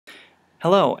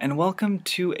Hello and welcome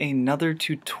to another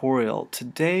tutorial.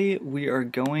 Today we are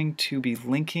going to be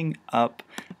linking up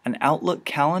an Outlook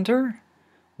calendar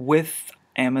with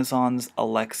Amazon's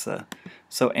Alexa.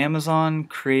 So Amazon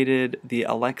created the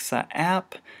Alexa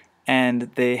app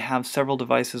and they have several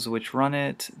devices which run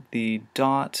it, the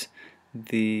Dot,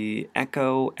 the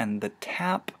Echo, and the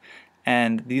Tap.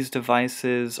 And these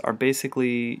devices are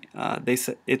basically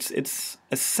it's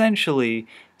essentially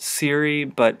Siri,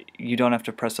 but you don't have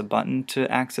to press a button to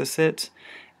access it.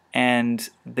 And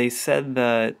they said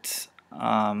that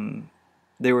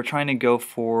they were trying to go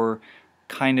for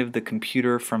kind of the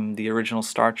computer from the original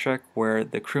Star Trek, where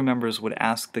the crew members would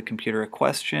ask the computer a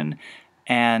question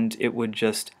and it would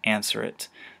just answer it.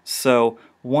 So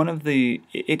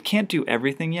it can't do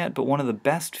everything yet, but one of the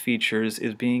best features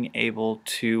is being able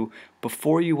to,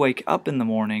 before you wake up in the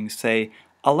morning, say,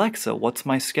 Alexa, what's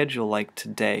my schedule like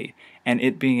today? And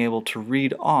it being able to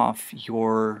read off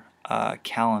your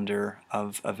calendar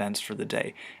of events for the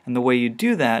day. And the way you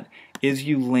do that is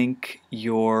you link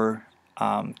your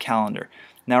calendar.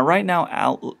 Now right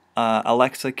now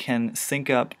Alexa can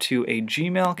sync up to a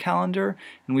Gmail calendar,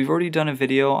 and we've already done a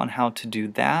video on how to do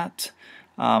that.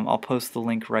 I'll post the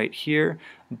link right here,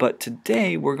 but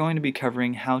today we're going to be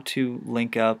covering how to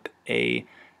link up an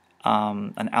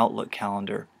Outlook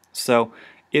calendar. So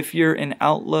if you're in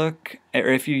Outlook, or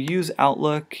if you use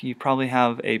Outlook, you probably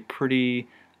have a pretty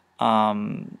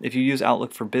if you use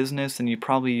Outlook for Business, then you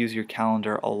probably use your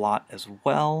calendar a lot as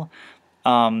well.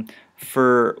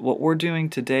 For what we're doing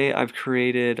today, I've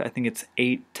created, I think it's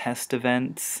 8 test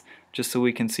events, just so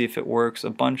we can see if it works. A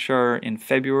bunch are in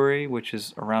February, which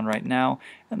is around right now,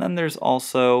 and then there's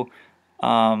also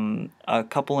a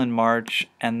couple in March,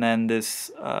 and then this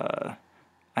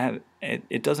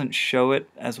it doesn't show it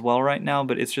as well right now,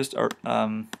 but it's just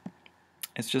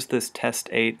this test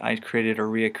 8. I created a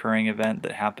reoccurring event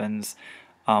that happens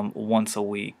once a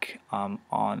week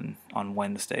on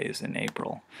Wednesdays in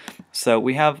April. So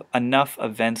we have enough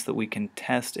events that we can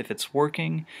test if it's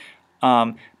working.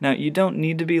 Now you don't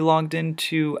need to be logged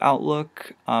into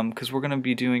Outlook because we're going to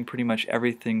be doing pretty much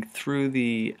everything through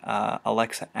the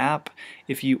Alexa app.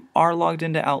 If you are logged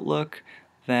into Outlook,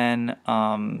 then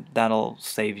that'll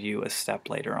save you a step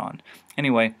later on.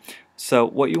 Anyway, so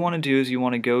what you want to do is you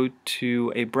want to go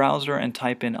to a browser and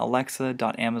type in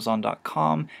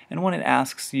alexa.amazon.com, and when it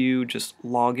asks you, just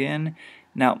log in.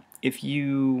 Now, if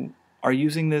you are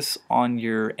using this on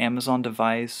your Amazon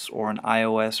device or an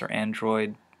iOS or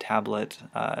Android tablet,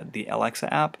 the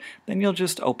Alexa app, then you'll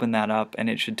just open that up and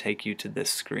it should take you to this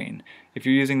screen. If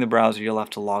you're using the browser, you'll have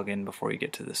to log in before you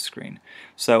get to this screen.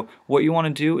 So what you want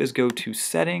to do is go to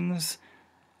Settings,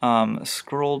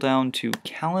 scroll down to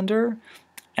Calendar,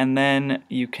 and then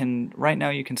right now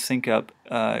you can sync up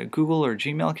Google or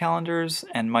Gmail calendars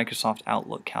and Microsoft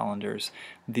Outlook calendars.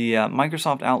 The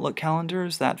Microsoft Outlook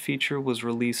calendars, that feature was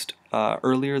released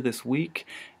earlier this week,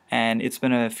 and it's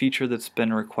been a feature that's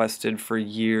been requested for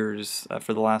years,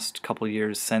 for the last couple of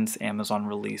years since Amazon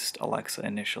released Alexa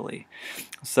initially.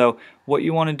 So what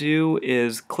you want to do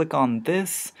is click on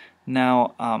this.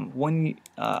 Now I'm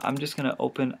just going to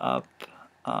open up,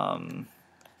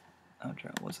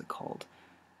 what's it called?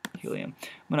 Helium.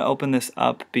 I'm going to open this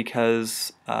up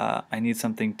because I need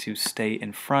something to stay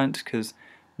in front, because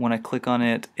when I click on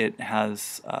it, it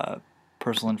has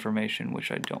personal information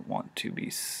which I don't want to be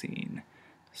seen.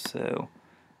 So,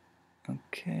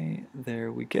 okay,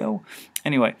 there we go.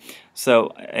 Anyway,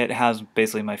 so it has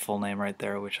basically my full name right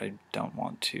there, which I don't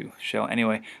want to show.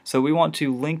 Anyway, so we want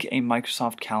to link a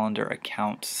Microsoft Calendar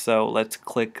account. So let's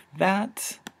click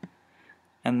that,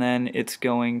 and then it's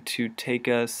going to take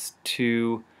us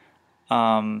to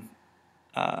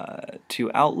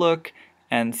Outlook,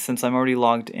 and since I'm already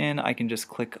logged in, I can just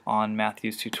click on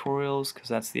Matthew's Tutorials because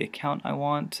that's the account I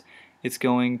want. It's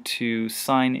going to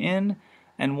sign in,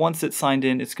 and once it's signed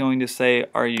in, it's going to say,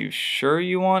 are you sure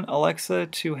you want Alexa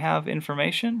to have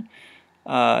information?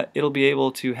 It'll be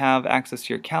able to have access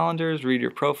to your calendars, read your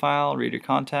profile, read your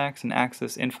contacts, and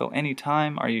access info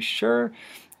anytime. Are you sure?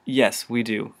 Yes, we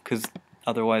do, because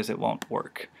otherwise it won't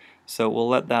work. So we'll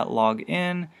let that log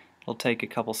in. It'll take a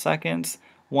couple seconds.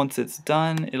 Once it's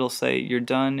done, it'll say you're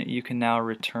done. You can now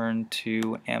return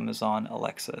to Amazon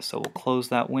Alexa. So we'll close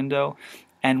that window,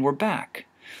 and we're back.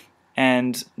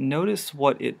 And notice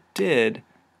what it did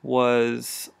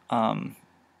was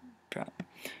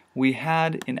we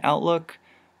had in Outlook,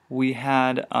 we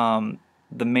had the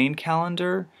main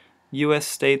calendar, U.S.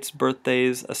 states,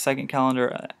 birthdays, a second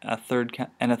calendar, a third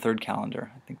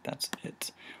calendar. I think that's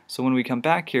it. So when we come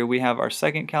back here, we have our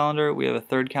second calendar, we have a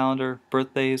third calendar,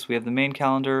 birthdays, we have the main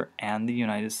calendar, and the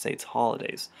United States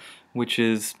holidays, which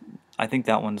is, I think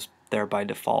that one's there by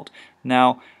default.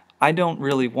 Now, I don't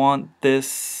really want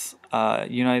this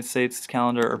United States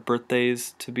calendar or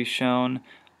birthdays to be shown.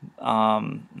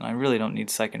 I really don't need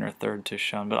second or third to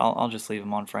shown, but I'll just leave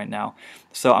them on for right now.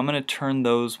 So I'm going to turn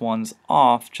those ones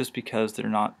off just because they're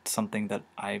not something that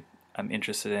I'm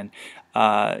interested in.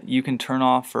 You can turn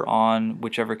off or on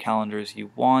whichever calendars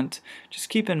you want. Just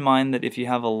keep in mind that if you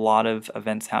have a lot of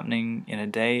events happening in a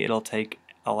day, it'll take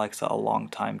Alexa a long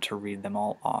time to read them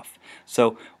all off.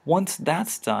 So once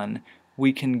that's done,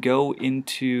 we can go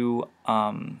into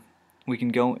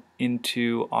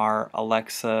our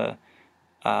Alexa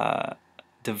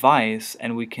device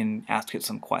and we can ask it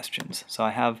some questions. So I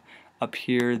have up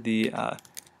here the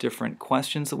different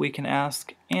questions that we can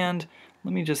ask, and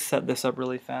let me just set this up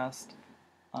really fast.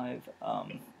 I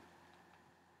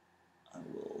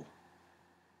will.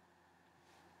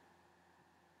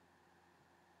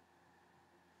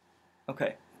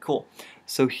 Okay, cool.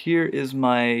 So here is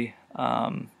my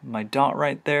my dot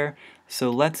right there. So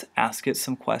let's ask it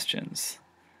some questions,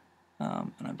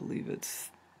 and I believe it's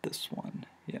this one.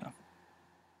 Yeah.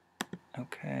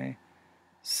 Okay.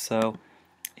 So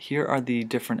here are the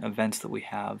different events that we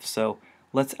have. So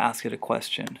let's ask it a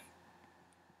question.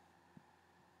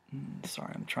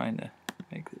 Sorry, I'm trying to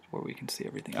make it where we can see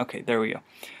everything. Okay, there we go.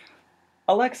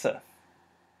 Alexa,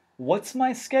 what's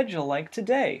my schedule like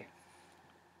today?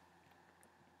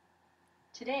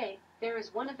 Today, there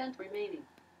is one event remaining.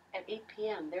 At 8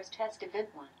 p.m., there's test event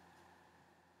 1.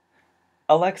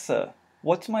 Alexa,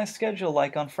 what's my schedule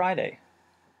like on Friday?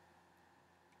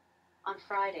 On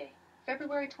Friday,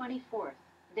 February 24th,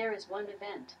 there is one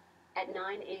event. At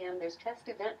 9 a.m., there's test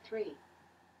event 3.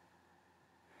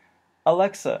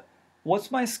 Alexa, what's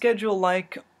my schedule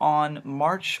like on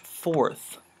March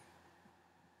 4th?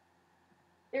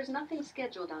 There's nothing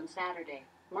scheduled on Saturday,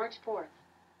 March 4th.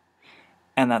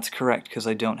 And that's correct because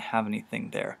I don't have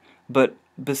anything there. But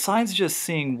besides just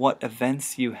seeing what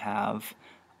events you have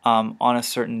on a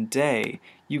certain day,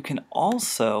 you can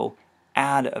also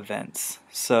add events.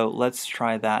 So let's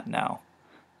try that now.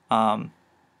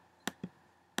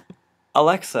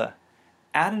 Alexa,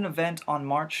 add an event on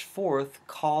March 4th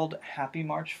called Happy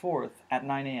March 4th at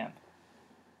 9 a.m.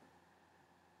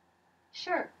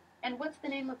 Sure. And what's the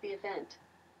name of the event?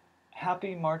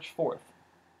 Happy March 4th.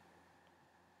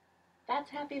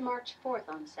 That's Happy March 4th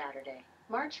on Saturday,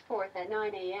 March 4th at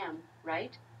 9 a.m.,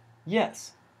 right?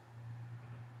 Yes.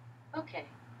 Okay,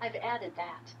 I've added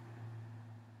that.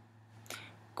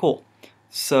 Cool.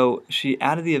 So she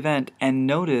added the event, and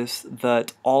notice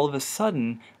that all of a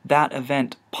sudden that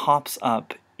event pops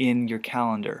up in your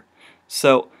calendar.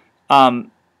 So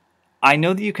I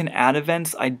know that you can add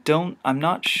events. I'm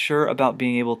not sure about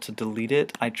being able to delete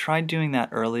it. I tried doing that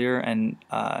earlier, and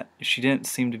she didn't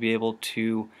seem to be able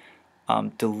to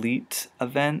delete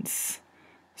events.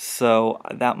 So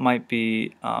that might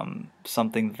be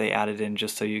something that they added in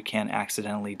just so you can't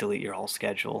accidentally delete your whole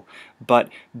schedule. But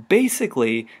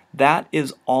basically, that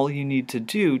is all you need to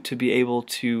do to be able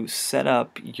to set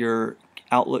up your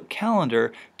Outlook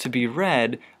calendar to be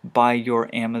read by your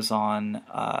Amazon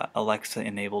Alexa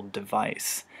enabled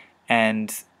device.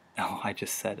 And, oh, I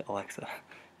just said Alexa.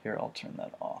 Here, I'll turn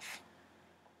that off.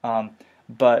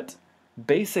 But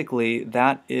basically,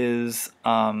 that is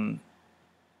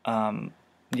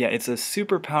yeah, it's a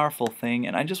super powerful thing,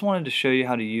 and I just wanted to show you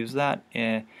how to use that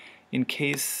in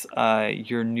case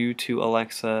you're new to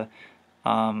Alexa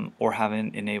or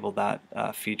haven't enabled that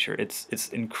feature. It's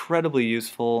incredibly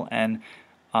useful, and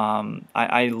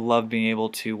I love being able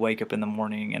to wake up in the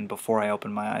morning and before I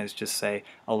open my eyes just say,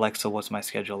 Alexa, what's my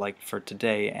schedule like for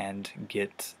today, and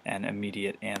get an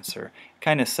immediate answer.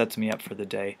 Kind of sets me up for the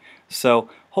day. So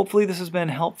hopefully this has been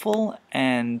helpful,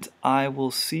 and I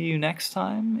will see you next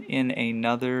time in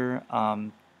another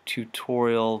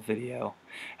tutorial video.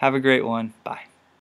 Have a great one. Bye.